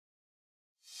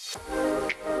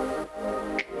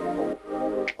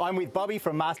I'm with Bobi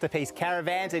from Masterpiece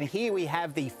Caravans, and here we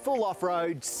have the full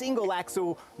off-road single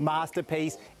axle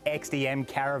Masterpiece XTM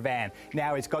Caravan.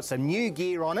 Now it's got some new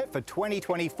gear on it for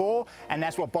 2024, and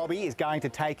that's what Bobi is going to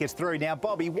take us through. Now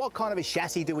Bobi, what kind of a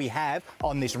chassis do we have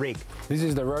on this rig? This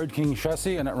is the Road King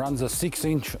chassis, and it runs a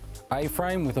 6-inch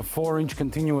A-frame with a 4-inch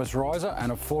continuous riser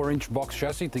and a 4-inch box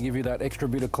chassis to give you that extra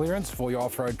bit of clearance for your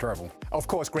off-road travel. Of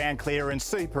course, ground clearance,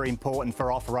 super important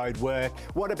for off-road work.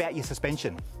 What about your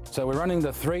suspension? So we're running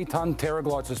the 3-ton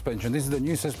TerraGlide suspension. This is the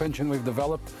new suspension we've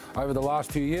developed over the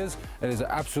last few years. It is an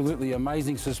absolutely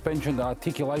amazing suspension. The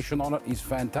articulation on it is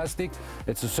fantastic.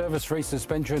 It's a service-free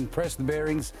suspension, pressed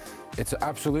bearings. It's an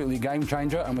absolutely game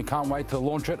changer, and we can't wait to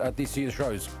launch it at this year's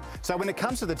shows. So when it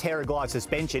comes to the TerraGlide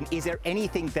suspension, is there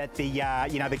anything that the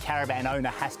the Caravan owner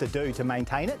has to do to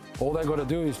maintain it? All they've got to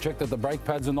do is check that the brake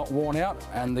pads are not worn out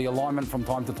and the alignment from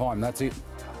time to time. That's it.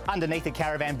 Underneath the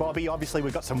Caravan, Bobi, obviously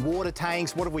we've got some water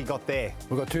tanks. What have we got there?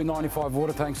 We've got 2 95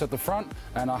 water tanks at the front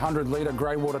and a 100-litre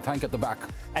grey water tank at the back.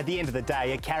 At the end of the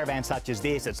day, a caravan such as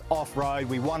this, it's off-road.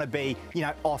 We want to be,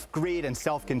 off-grid and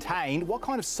self-contained. What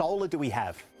kind of solar do we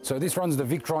have? So this runs the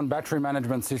Victron battery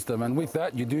management system, and with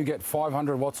that you do get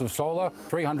 500 watts of solar,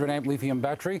 300 amp lithium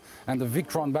battery, and the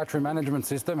Victron battery management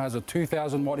system has a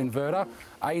 2000 watt inverter,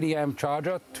 80 amp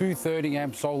charger, 230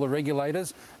 amp solar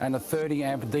regulators, and a 30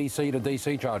 amp DC to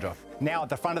DC charger. Now at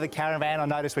the front of the Caravan, I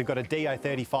noticed we've got a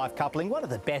DO35 coupling, one of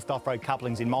the best off-road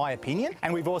couplings in my opinion,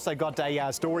 and we've also got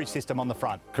a storage system on the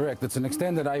front. Correct, it's an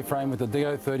extended A-frame with a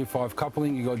DO35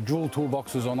 coupling. You've got dual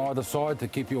toolboxes on either side to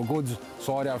keep your goods,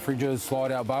 slide out fridges,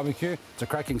 slide out barbecue. It's a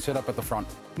cracking setup at the front.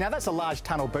 Now that's a large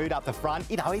tunnel boot up the front.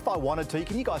 If I wanted to,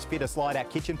 can you guys fit a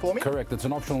slide-out kitchen for me? Correct, it's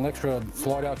an optional extra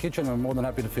slide-out kitchen, and I'm more than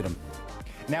happy to fit them.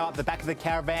 Now up the back of the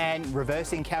Caravan,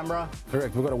 reversing camera.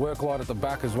 Correct, we've got a work light at the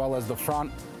back as well as the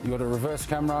front. You've got a reverse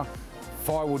camera,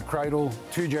 firewood cradle,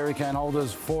 2 jerry can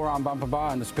holders, 4-arm bumper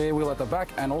bar and the spare wheel at the back,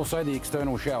 and also the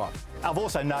external shower. I've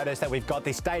also noticed that we've got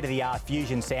this state-of-the-art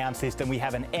Fusion sound system. We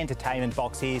have an entertainment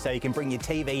box here so you can bring your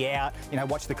TV out,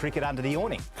 watch the cricket under the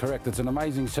awning. Correct, it's an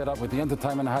amazing setup with the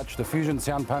entertainment hatch, the Fusion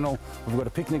sound panel. We've got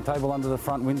a picnic table under the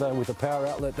front window with a power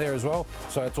outlet there as well,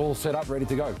 so it's all set up, ready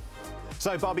to go.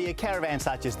 So Bobi, a caravan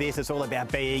such as this, it's all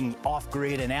about being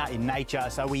off-grid and out in nature,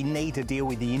 so we need to deal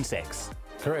with the insects.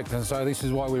 Correct, and so this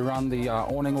is why we run the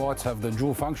awning lights, have the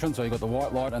dual function, so you've got the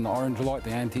white light and the orange light,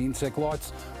 the anti-insect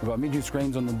lights. We've got midget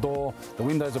screens on the door, the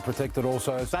windows are protected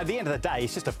also. So at the end of the day,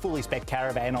 it's just a fully spec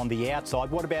Caravan on the outside.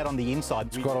 What about on the inside?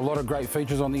 It's got a lot of great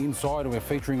features on the inside, and we're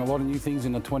featuring a lot of new things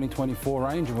in the 2024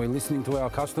 range, and we're listening to our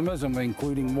customers and we're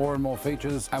including more and more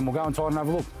features, and we'll go inside and have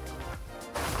a look.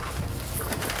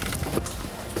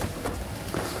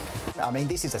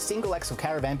 This is a single axle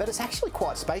Caravan, but it's actually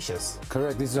quite spacious.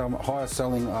 Correct, this is our highest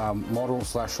selling model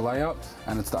 / layout,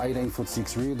 and it's the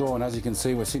 18'6" rear door, and as you can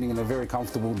see, we're sitting in a very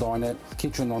comfortable dinette,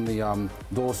 kitchen on the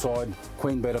door side,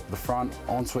 queen bed at the front,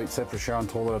 ensuite separate shower and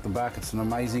toilet at the back. It's an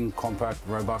amazing, compact,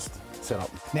 robust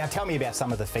setup. Now tell me about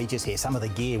some of the features here, some of the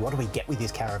gear. What do we get with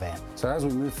this Caravan? So as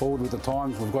we move forward with the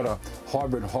times, we've got a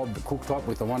hybrid hob cooktop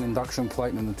with the 1 induction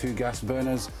plate and the 2 gas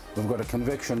burners. We've got a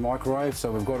convection microwave,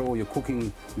 so we've got all your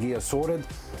cooking gear sorted.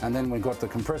 And then we've got the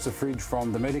compressor fridge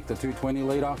from Dometic, the 220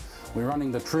 litre. We're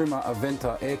running the Truma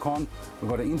Aventa aircon. We've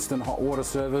got an instant hot water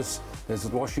service. There's a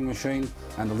washing machine,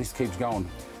 and the list keeps going.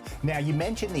 Now you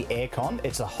mentioned the aircon.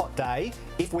 It's a hot day.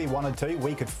 If we wanted to,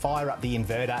 we could fire up the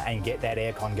inverter and get that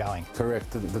aircon going. Correct.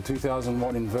 The 2000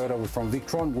 watt inverter from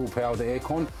Victron will power the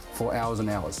aircon for hours and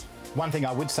hours. One thing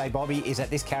I would say, Bobi, is that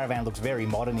this Caravan looks very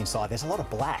modern inside. There's a lot of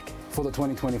black. For the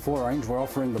 2024 range, we're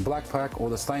offering the black pack or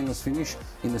the stainless finish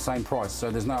in the same price.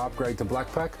 So there's no upgrade to black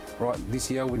pack. Right,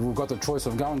 this year we've got the choice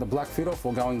of going the black fit off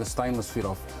or going the stainless fit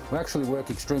off. We actually work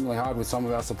extremely hard with some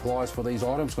of our suppliers for these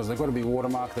items because they've got to be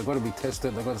watermarked, they've got to be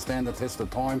tested, they've got to stand the test of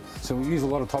time. So we use a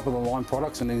lot of top of the line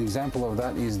products, and an example of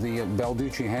that is the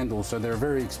Balducci handles. So they're a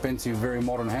very expensive, very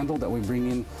modern handle that we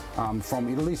bring in from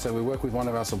Italy. So we work with one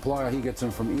of our suppliers, he gets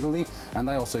them from Italy, and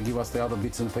they also give us the other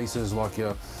bits and pieces like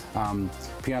your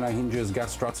piano hinges,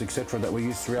 gas struts, etc. that we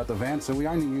use throughout the van. So we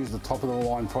only use the top of the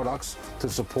line products to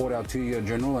support our 2-year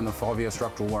general and a 5-year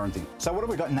structural warranty. So what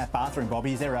have we got in that bathroom,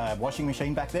 Bobi? Is there a washing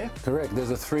machine back there? Correct, there's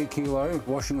a 3-kilo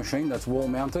washing machine that's wall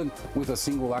mounted with a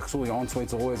single axle. Your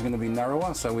ensuite's always going to be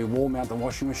narrower, so we wall mount the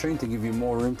washing machine to give you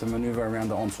more room to maneuver around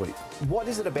the ensuite. What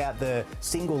is it about the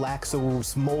single axle,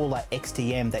 smaller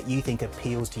XTM that you think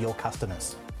appeals to your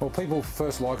customers? Well, people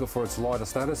first like it for its lighter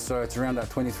status, so it's around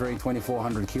that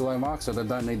 2,400 kilo mark, so they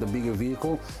don't need the bigger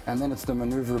vehicle. And then it's the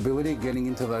manoeuvrability, getting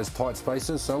into those tight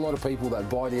spaces. So a lot of people that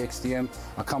buy the XTM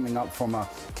are coming up from a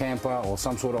camper or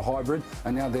some sort of hybrid,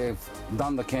 and now they've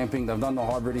done the camping, they've done the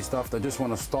hybridy stuff, they just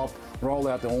want to stop, roll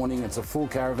out the awning. It's a full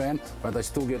caravan, but they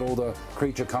still get all the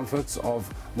creature comforts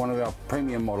of one of our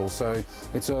premium models. So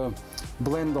it's a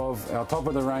blend of our top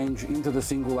of the range into the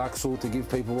single axle to give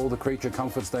people all the creature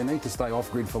comforts they need to stay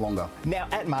off-grid for longer. Now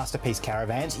at Masterpiece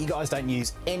Caravans, you guys don't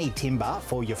use any timber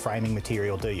for your framing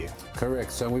material, do you? Correct.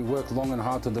 So we work long and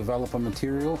hard to develop a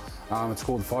material. It's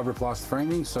called fibroplast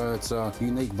framing. So it's a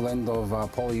unique blend of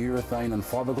polyurethane and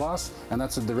fiberglass, and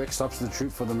that's a direct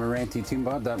substitute for the Meranti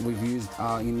timber that we've used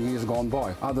in years gone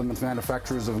by. Other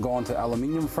manufacturers have gone to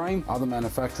aluminium frame. Other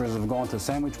manufacturers have gone to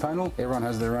sandwich panel. Everyone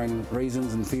has their own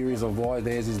reasons and theories of why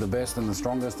theirs is the best and the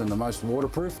strongest and the most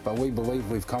waterproof, but we believe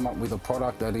we've come up with a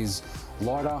product that is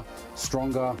lighter,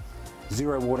 stronger,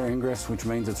 zero water ingress, which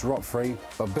means it's rot-free,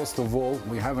 but best of all,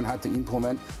 we haven't had to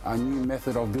implement a new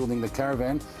method of building the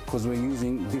caravan because we're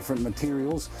using different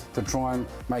materials to try and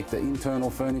make the internal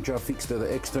furniture fix to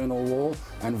the external wall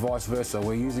and vice versa.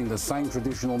 We're using the same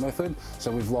traditional method,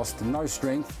 so we've lost no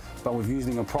strength, but we're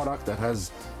using a product that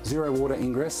has zero water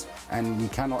ingress, and you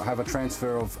cannot have a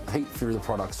transfer of heat through the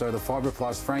product. So the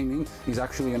fibroplast framing is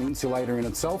actually an insulator in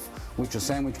itself, which a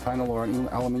sandwich panel or an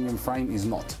aluminium frame is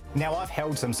not. Now I've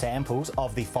held some samples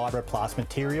of the fibroplast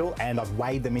material and I've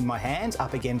weighed them in my hands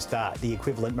up against the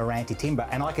equivalent Meranti timber,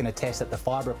 and I can attest that the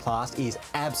fibroplast is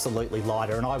absolutely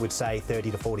lighter, and I would say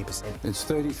 30 to 40%. It's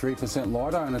 33%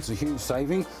 lighter, and it's a huge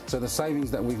saving. So the savings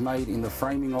that we've made in the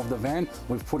framing of the van,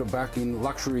 we've put it back in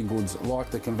luxury goods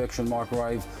like the convection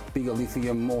microwave, bigger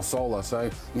lithium, more solar. So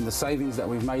in the savings that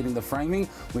we've made in the framing,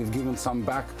 we've given some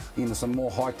back in some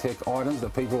more high-tech items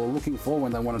that people are looking for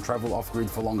when they want to travel off-grid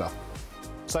for longer.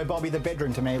 So Bobi, the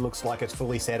bedroom to me looks like it's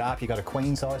fully set up. You've got a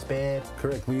queen size bed.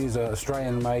 Correct. We use an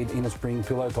Australian-made inner-spring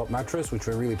pillow top mattress, which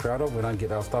we're really proud of. We don't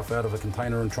get our stuff out of a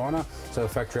container in China, so a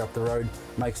factory up the road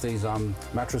makes these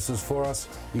mattresses for us.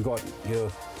 You've got your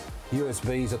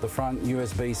USBs at the front,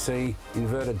 USB-C,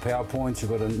 inverted power points,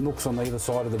 you've got nooks on either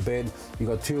side of the bed, you've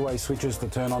got two-way switches to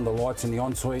turn on the lights in the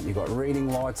ensuite, you've got reading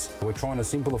lights. We're trying to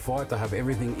simplify it to have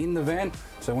everything in the van,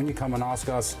 so when you come and ask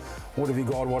us, what have you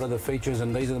got, what are the features,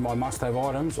 and these are my must-have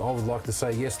items, I would like to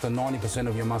say yes to 90%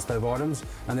 of your must-have items,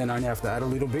 and then only have to add a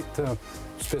little bit to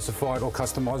specify it or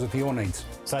customise it to your needs.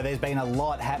 So there's been a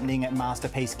lot happening at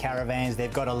Masterpiece Caravans.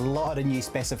 They've got a lot of new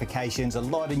specifications, a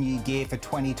lot of new gear for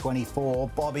 2024.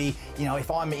 Bobi, you know,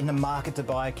 if I'm in the market to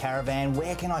buy a caravan,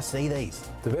 where can I see these?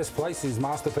 The best place is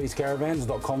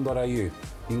masterpiececaravans.com.au. You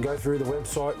can go through the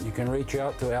website, you can reach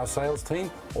out to our sales team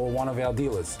or one of our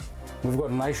dealers. We've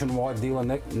got a nationwide dealer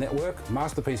network.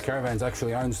 Masterpiece Caravans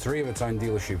actually owns 3 of its own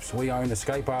dealerships. We own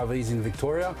Escape RVs in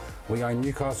Victoria, we own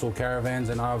Newcastle Caravans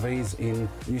and RVs in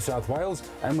New South Wales,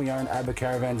 and we own ABBA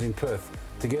Caravans in Perth,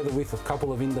 together with a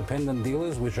couple of independent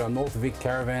dealers, which are North Vic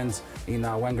Caravans in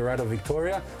Wangaratta,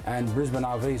 Victoria, and Brisbane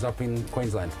RVs up in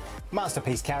Queensland.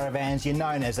 Masterpiece Caravans, you're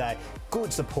known as a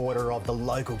good supporter of the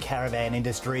local caravan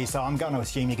industry, so I'm going to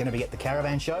assume you're going to be at the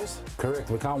caravan shows? Correct.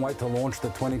 We can't wait to launch the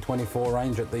 2024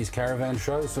 range at these caravan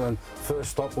shows. So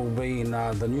first stop will be in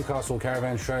the Newcastle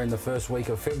Caravan Show in the first week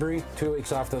of February. 2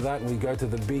 weeks after that, we go to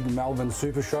the big Melbourne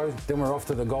Super Show. Then we're off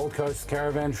to the Gold Coast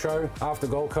Caravan Show. After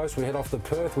Gold Coast, we head off to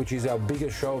Perth, which is our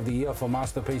biggest show of the year for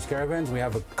Masterpiece Caravans. We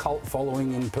have a cult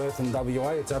following in Perth and WA.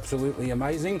 It's absolutely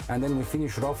amazing. And then we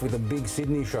finish it off with a big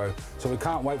Sydney show. So we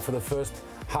can't wait for the first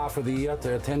half of the year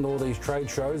to attend all these trade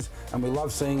shows, and we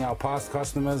love seeing our past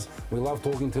customers, we love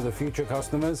talking to the future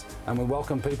customers, and we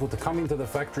welcome people to come into the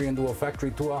factory and do a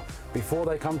factory tour before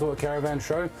they come to a caravan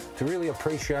show to really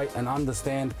appreciate and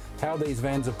understand how these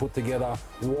vans are put together,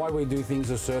 why we do things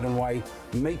a certain way,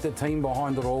 meet the team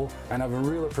behind it all, and have a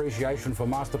real appreciation for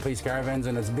Masterpiece Caravans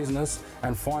and its business,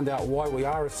 and find out why we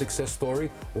are a success story,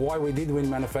 why we did win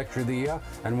Manufacturer of the Year,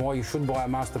 and why you should buy a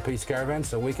Masterpiece Caravan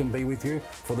so we can be with you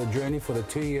for the journey for the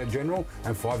 2-year general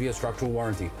and 5-year structural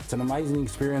warranty. It's an amazing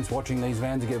experience watching these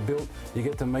vans get built. You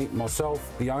get to meet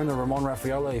myself, the owner, Ramon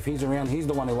Raffaella. If he's around, he's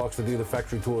the one who likes to do the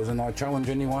factory tours, and I challenge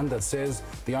anyone that says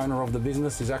the owner of the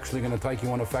business is actually going to take you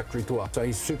on a factory tour. So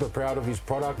he's super proud of his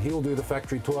product. He'll do the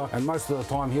factory tour, and most of the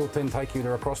time he'll then take you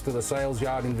across to the sales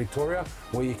yard in Victoria,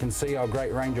 where you can see our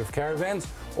great range of caravans.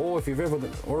 Or if you've ever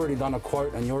already done a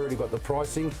quote and you already got the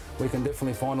pricing, we can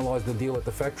definitely finalise the deal at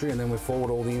the factory, and then we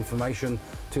forward all the information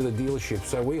to the dealerships.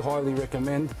 So we highly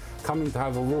recommend coming to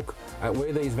have a look at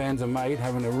where these vans are made,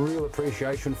 having a real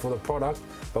appreciation for the product.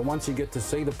 But once you get to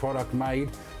see the product made,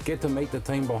 get to meet the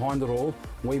team behind it all,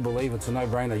 we believe it's a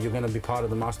no-brainer. You're going to be part of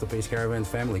the Masterpiece Caravans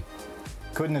family.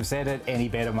 Couldn't have said it any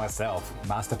better myself.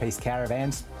 Masterpiece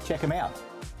Caravans, check them out.